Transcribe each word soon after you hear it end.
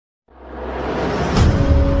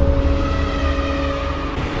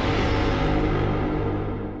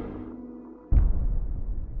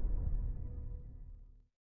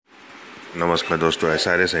नमस्कार दोस्तों,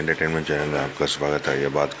 SRK entertainment channel में आपका स्वागत है। ये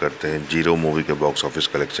बात करते हैं जीरो मूवी के बॉक्स ऑफिस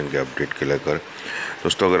कलेक्शन के अपडेट के लेकर।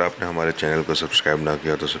 दोस्तों, अगर आपने हमारे चैनल को सब्सक्राइब ना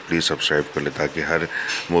किया तो प्लीज़ सब्सक्राइब कर ले, ताकि हर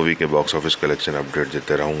मूवी के बॉक्स ऑफिस कलेक्शन अपडेट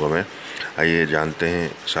देते रहूँगा मैं। आइए जानते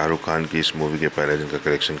हैं शाहरुख खान की इस मूवी के पहले दिन का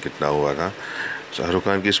कलेक्शन कितना हुआ था। शाहरुख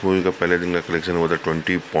खान की इस मूवी का पहले दिन का कलेक्शन हुआ था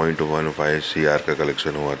 20.15 CR का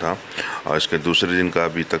कलेक्शन हुआ था, और इसके दूसरे दिन का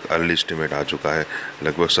अभी तक अर्ली एस्टिमेट आ चुका है,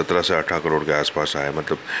 लगभग 17 से 18 करोड़ के आसपास आया।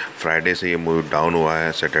 मतलब फ्राइडे से ये मूवी डाउन हुआ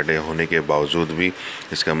है, सैटरडे होने के बावजूद भी।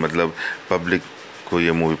 इसका मतलब पब्लिक को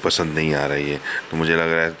ये मूवी पसंद नहीं आ रही है। तो मुझे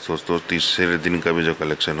लग रहा है दोस्तों, तीसरे दिन का भी जो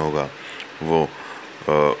कलेक्शन होगा वो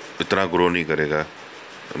इतना ग्रो नहीं करेगा।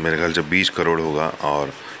 मेरे ख्याल से 20 करोड़ होगा,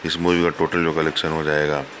 और इस मूवी का टोटल जो कलेक्शन हो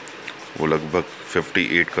जाएगा वो लगभग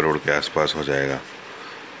 58 करोड़ के आसपास हो जाएगा।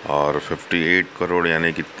 और 58 करोड़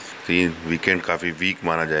यानी कि 3 वीकेंड काफ़ी वीक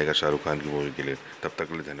माना जाएगा शाहरुख खान की मूवी के लिए। तब तक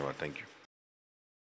के लिए धन्यवाद, थैंक यू।